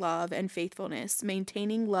 abounding in love and faithfulness,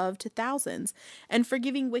 maintaining love to thousands, and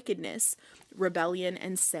forgiving wickedness, rebellion,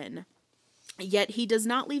 and sin. Yet he does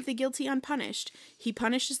not leave the guilty unpunished. He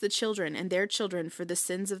punishes the children and their children for the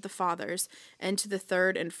sins of the fathers, and to the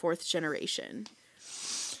 3rd and 4th generation.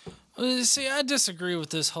 See, I disagree with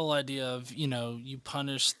this whole idea of, you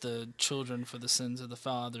punish the children for the sins of the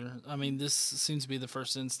father. I mean, this seems to be the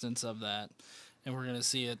first instance of that, and we're going to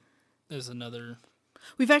see it as another...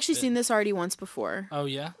 We've actually seen this already once before. Oh,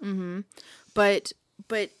 yeah? Mm-hmm. But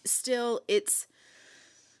still, it's...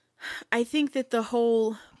 I think that the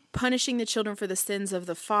whole punishing the children for the sins of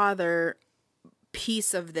the father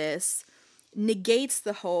piece of this negates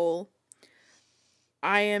the whole...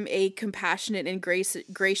 I am a compassionate and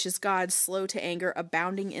gracious God, slow to anger,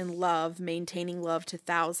 abounding in love, maintaining love to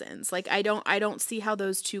thousands. Like, I don't see how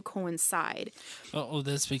those two coincide. Oh,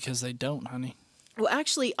 that's because they don't, honey. Well,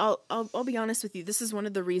 actually, I'll be honest with you. This is one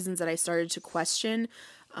of the reasons that I started to question.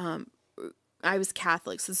 I was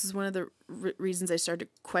Catholic, so this is one of the reasons I started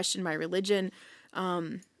to question my religion,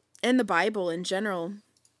 and the Bible in general,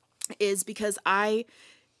 is because I,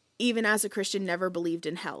 even as a Christian, never believed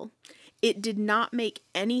in hell. It did not make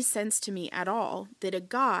any sense to me at all that a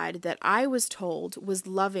God that I was told was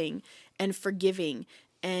loving and forgiving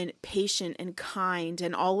and patient and kind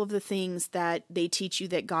and all of the things that they teach you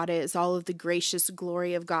that God is, all of the gracious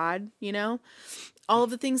glory of God, all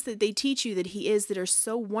of the things that they teach you that he is that are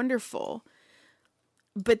so wonderful,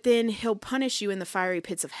 but then he'll punish you in the fiery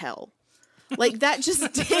pits of hell. Like, that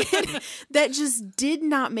just did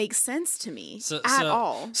not make sense to me at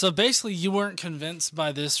all. So basically, you weren't convinced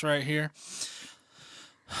by this right here.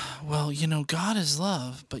 Well, God is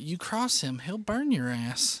love, but you cross him, he'll burn your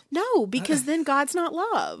ass. No, because then God's not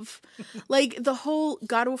love. Like, the whole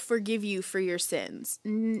God will forgive you for your sins,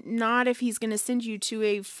 not if he's going to send you to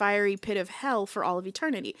a fiery pit of hell for all of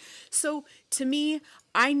eternity. So to me,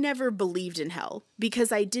 I never believed in hell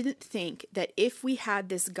because I didn't think that if we had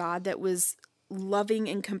this God that was loving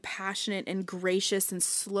and compassionate and gracious and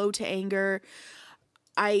slow to anger,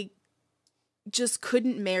 I just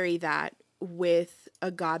couldn't marry that with a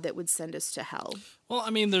God that would send us to hell. Well, I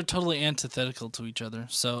mean, they're totally antithetical to each other.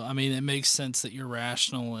 So, I mean, it makes sense that your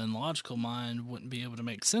rational and logical mind wouldn't be able to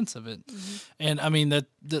make sense of it. Mm-hmm. And, I mean,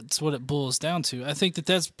 that's what it boils down to. I think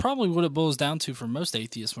that's probably what it boils down to for most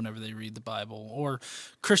atheists whenever they read the Bible, or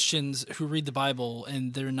Christians who read the Bible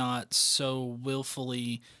and they're not so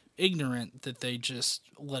willfully ignorant that they just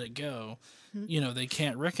let it go. Mm-hmm. They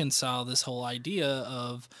can't reconcile this whole idea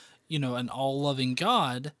of, an all-loving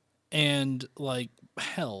God and, like,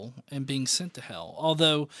 hell and being sent to hell.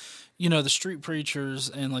 Although, the street preachers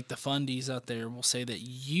and, like, the fundies out there will say that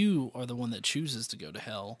you are the one that chooses to go to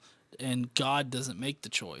hell and God doesn't make the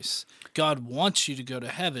choice. God wants you to go to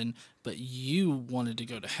heaven, but you wanted to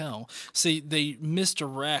go to hell. See, they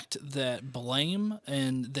misdirect that blame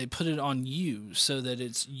and they put it on you so that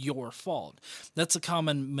it's your fault. That's a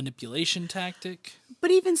common manipulation tactic. But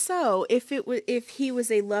even so, if he was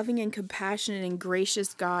a loving and compassionate and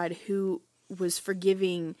gracious God who was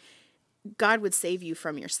forgiving, God would save you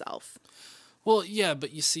from yourself. Well, yeah,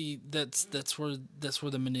 but you see, that's where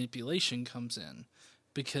the manipulation comes in.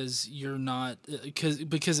 Because you're not,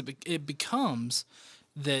 because it becomes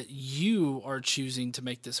that you are choosing to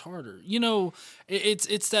make this harder.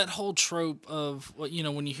 It's that whole trope of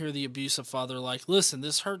when you hear the abusive father, like, listen,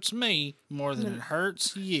 this hurts me more than it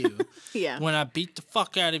hurts you. Yeah. When I beat the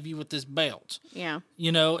fuck out of you with this belt. Yeah.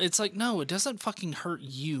 It's like, no, it doesn't fucking hurt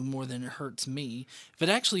you more than it hurts me. If it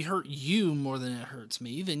actually hurt you more than it hurts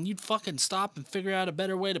me, then you'd fucking stop and figure out a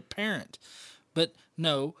better way to parent. But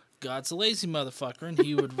no, God's a lazy motherfucker, and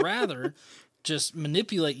he would rather just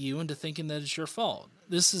manipulate you into thinking that it's your fault.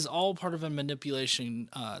 This is all part of a manipulation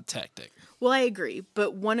tactic. Well, I agree,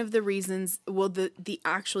 but one of the reasons,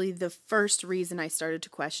 the first reason I started to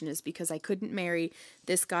question is because I couldn't marry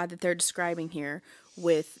this God that they're describing here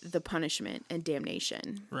with the punishment and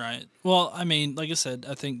damnation. Right. Well, I mean, like I said,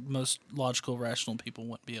 I think most logical, rational people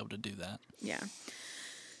wouldn't be able to do that. Yeah.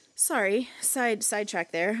 Sorry,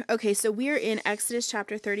 sidetrack there. Okay, so we're in Exodus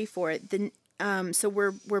chapter 34. So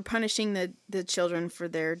we're punishing the children for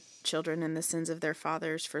their children and the sins of their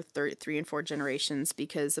fathers for 3 and 4 generations,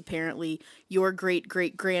 because apparently your great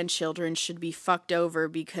grandchildren should be fucked over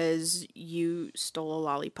because you stole a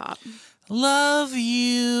lollipop. Love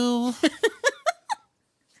you.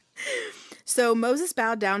 So Moses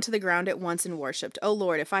bowed down to the ground at once and worshipped. "O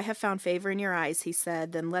Lord, if I have found favor in your eyes," he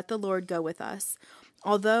said, "then let the Lord go with us.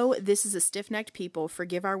 Although this is a stiff-necked people,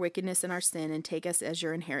 forgive our wickedness and our sin and take us as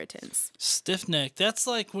your inheritance." Stiff-necked. That's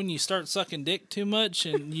like when you start sucking dick too much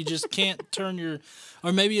and you just can't turn your...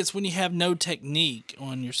 Or maybe it's when you have no technique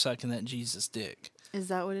when you're sucking that Jesus dick. Is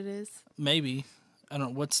that what it is? Maybe. I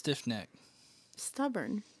don't know. What's stiff-neck?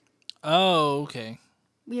 Stubborn. Oh, okay.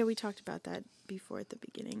 Yeah, we talked about that before at the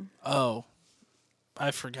beginning. Oh.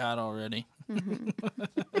 I forgot already. Mm-hmm.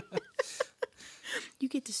 You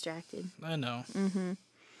get distracted. I know. Mm-hmm.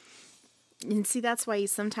 And see, that's why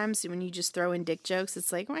sometimes when you just throw in dick jokes,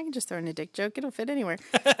 it's like, well, I can just throw in a dick joke. It'll fit anywhere.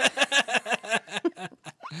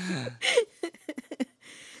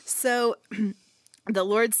 So the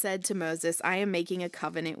Lord said to Moses, "I am making a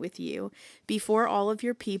covenant with you. Before all of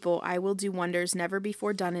your people, I will do wonders never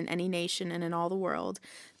before done in any nation and in all the world.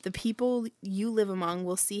 The people you live among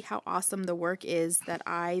will see how awesome the work is that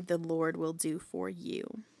I, the Lord, will do for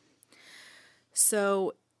you."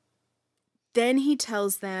 So then he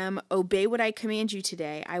tells them, "Obey what I command you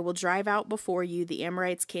today. I will drive out before you the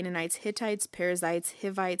Amorites, Canaanites, Hittites, Perizzites,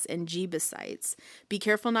 Hivites, and Jebusites. Be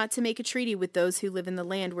careful not to make a treaty with those who live in the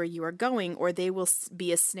land where you are going, or they will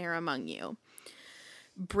be a snare among you.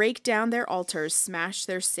 Break down their altars, smash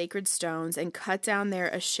their sacred stones, and cut down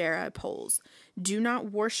their Asherah poles. Do not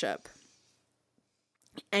worship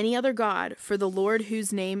any other god, for the Lord,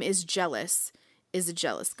 whose name is jealous, is a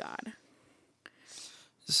jealous God."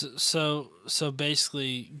 So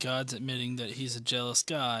basically, God's admitting that he's a jealous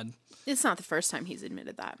God. It's not the first time he's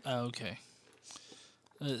admitted that. Oh, okay.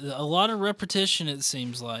 A lot of repetition, it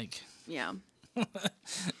seems like. Yeah.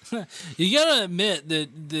 You gotta admit that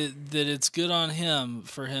it's good on him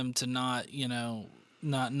for him to not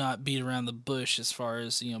not beat around the bush as far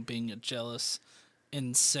as being a jealous,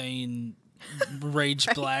 insane, rage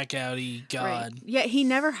blackouty God. Right. Yeah, he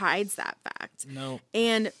never hides that fact. No.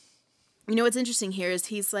 And what's interesting here is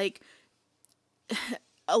he's like,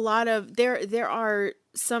 a lot of there are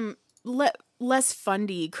some less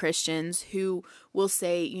fundy Christians who will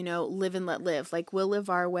say, live and let live, like we'll live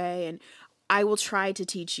our way and I will try to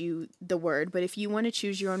teach you the word, but if you want to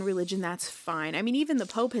choose your own religion, that's fine. I mean, even the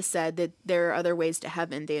Pope has said that there are other ways to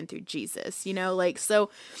heaven than through Jesus, so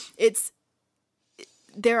it's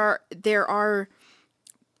there are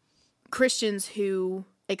Christians who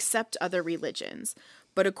accept other religions.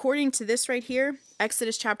 But according to this right here,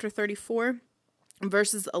 Exodus chapter 34,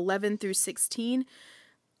 verses 11 through 16,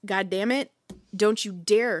 God damn it, don't you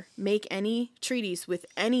dare make any treaties with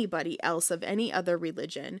anybody else of any other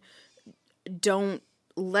religion. Don't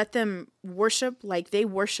let them worship like they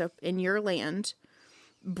worship in your land.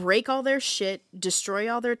 Break all their shit,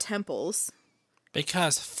 destroy all their temples.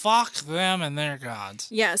 Because fuck them and their gods.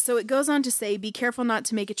 Yeah, so it goes on to say, "Be careful not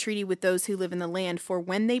to make a treaty with those who live in the land, for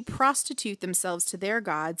when they prostitute themselves to their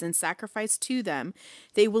gods and sacrifice to them,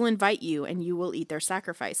 they will invite you, and you will eat their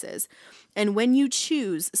sacrifices. And when you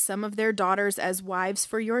choose some of their daughters as wives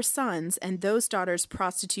for your sons, and those daughters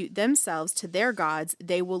prostitute themselves to their gods,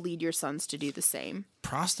 they will lead your sons to do the same."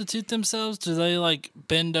 Prostitute themselves? Do they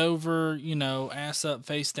bend over, ass up,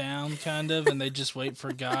 face down, kind of, and they just wait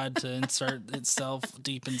for God to insert itself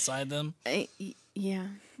deep inside them? Yeah.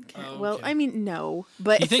 Okay. Oh, okay. Well, I mean, no,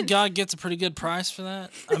 but you think God gets a pretty good price for that?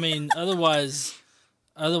 I mean, otherwise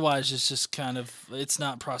it's just kind of, it's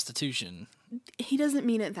not prostitution. He doesn't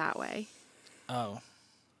mean it that way. Oh.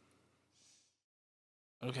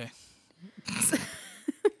 Okay.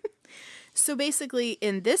 So basically,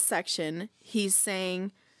 in this section, he's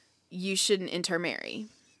saying you shouldn't intermarry.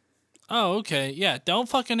 Oh, okay. Yeah, don't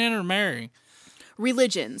fucking intermarry.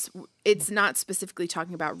 Religions. It's not specifically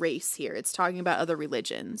talking about race here. It's talking about other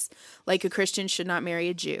religions. Like a Christian should not marry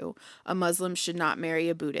a Jew. A Muslim should not marry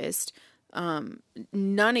a Buddhist. None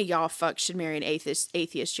of y'all fucks should marry an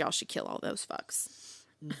atheist. Y'all should kill all those fucks.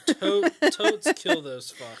 Totes kill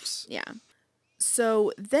those fucks. Yeah.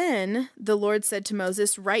 So then the Lord said to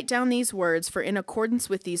Moses, "Write down these words, for in accordance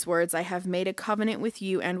with these words I have made a covenant with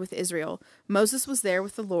you and with Israel." Moses was there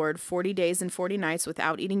with the Lord 40 days and 40 nights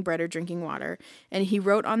without eating bread or drinking water, and he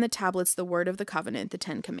wrote on the tablets the word of the covenant, the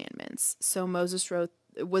 10 Commandments. So Moses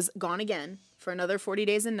was gone again for another 40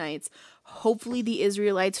 days and nights. Hopefully the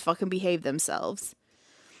Israelites fucking behave themselves.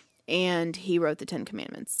 And he wrote the 10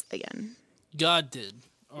 Commandments again. God did,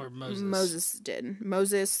 or Moses? Moses did.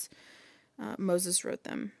 Moses wrote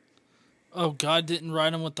them. Oh, God didn't write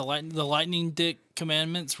them with the lightning dick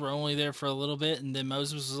commandments were only there for a little bit, and then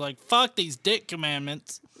Moses was like, fuck these dick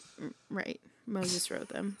commandments. Right. Moses wrote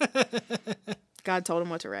them. God told him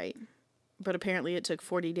what to write. But apparently it took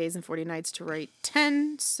 40 days and 40 nights to write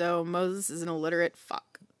 10, so Moses is an illiterate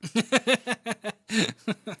fuck.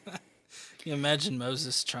 You imagine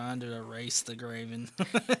Moses trying to erase the graven.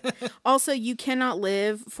 Also, you cannot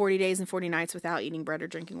live 40 days and 40 nights without eating bread or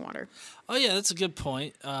drinking water. Oh yeah, that's a good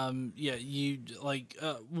point. Yeah, you like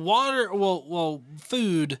water. Well,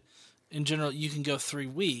 food in general, you can go 3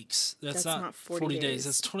 weeks. That's not 40 days.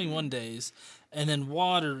 That's 21 days. And then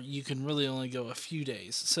water, you can really only go a few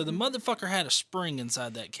days. So the motherfucker had a spring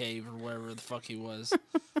inside that cave or wherever the fuck he was.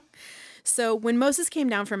 So when Moses came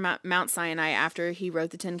down from Mount Sinai after he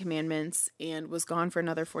wrote the 10 Commandments and was gone for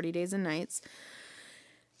another 40 days and nights,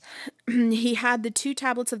 he had the 2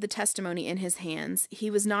 tablets of the testimony in his hands.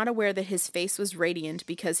 He was not aware that his face was radiant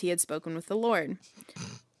because he had spoken with the Lord.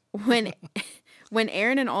 When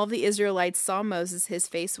Aaron and all the Israelites saw Moses, his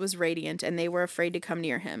face was radiant, and they were afraid to come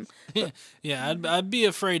near him. Yeah, I'd be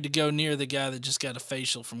afraid to go near the guy that just got a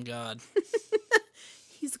facial from God.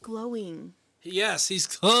 He's glowing. Yes, he's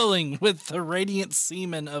glowing with the radiant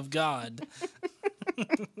semen of God.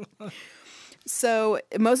 So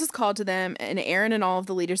Moses called to them, and Aaron and all of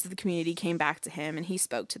the leaders of the community came back to him, and he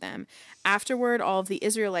spoke to them. Afterward, all of the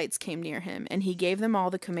Israelites came near him, and he gave them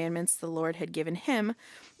all the commandments the Lord had given him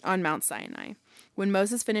on Mount Sinai. When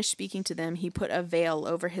Moses finished speaking to them, he put a veil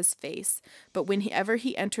over his face. But whenever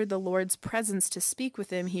he entered the Lord's presence to speak with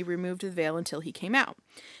him, he removed the veil until he came out.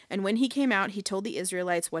 And when he came out, he told the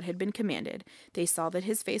Israelites what had been commanded. They saw that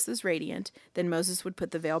his face was radiant. Then Moses would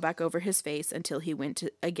put the veil back over his face until he went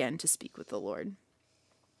again to speak with the Lord.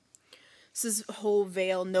 So this whole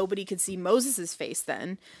veil, nobody could see Moses' face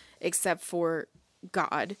then, except for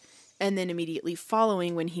God. And then immediately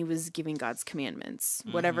following when he was giving God's commandments,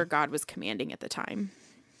 whatever God was commanding at the time.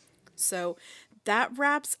 So that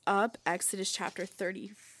wraps up Exodus chapter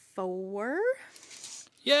 34.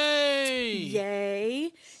 Yay!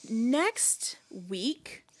 Yay. Next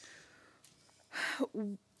week.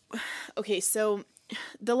 Okay, so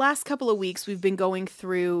the last couple of weeks we've been going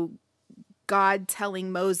through God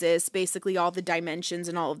telling Moses basically all the dimensions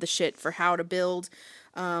and all of the shit for how to build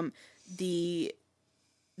the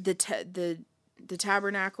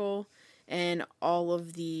tabernacle and all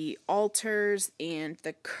of the altars and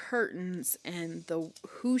the curtains and the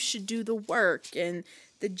who should do the work and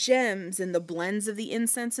the gems and the blends of the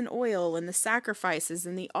incense and oil and the sacrifices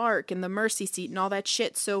and the ark and the mercy seat and all that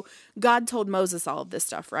shit. So God told Moses all of this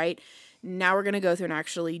stuff, right? Now we're going to go through and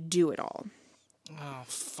actually do it all. Oh,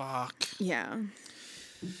 fuck. Yeah.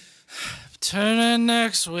 Tune in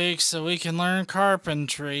next week so we can learn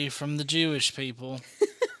carpentry from the Jewish people.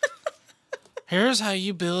 Here's how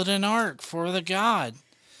you build an ark for the God.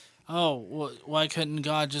 Oh, why couldn't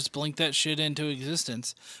God just blink that shit into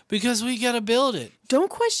existence? Because we gotta build it. Don't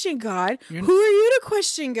question God. Who are you to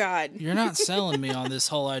question God? You're not selling me on this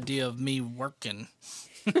whole idea of me working.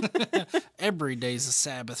 Every day's a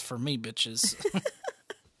Sabbath for me, bitches.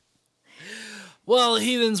 Well,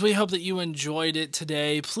 heathens, we hope that you enjoyed it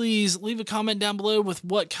today. Please leave a comment down below with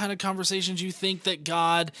what kind of conversations you think that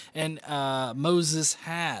God and Moses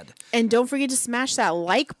had. And don't forget to smash that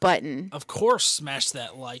like button. Of course, smash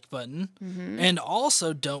that like button. Mm-hmm. And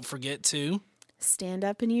also don't forget to stand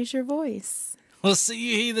up and use your voice. We'll see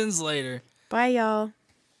you heathens later. Bye, y'all.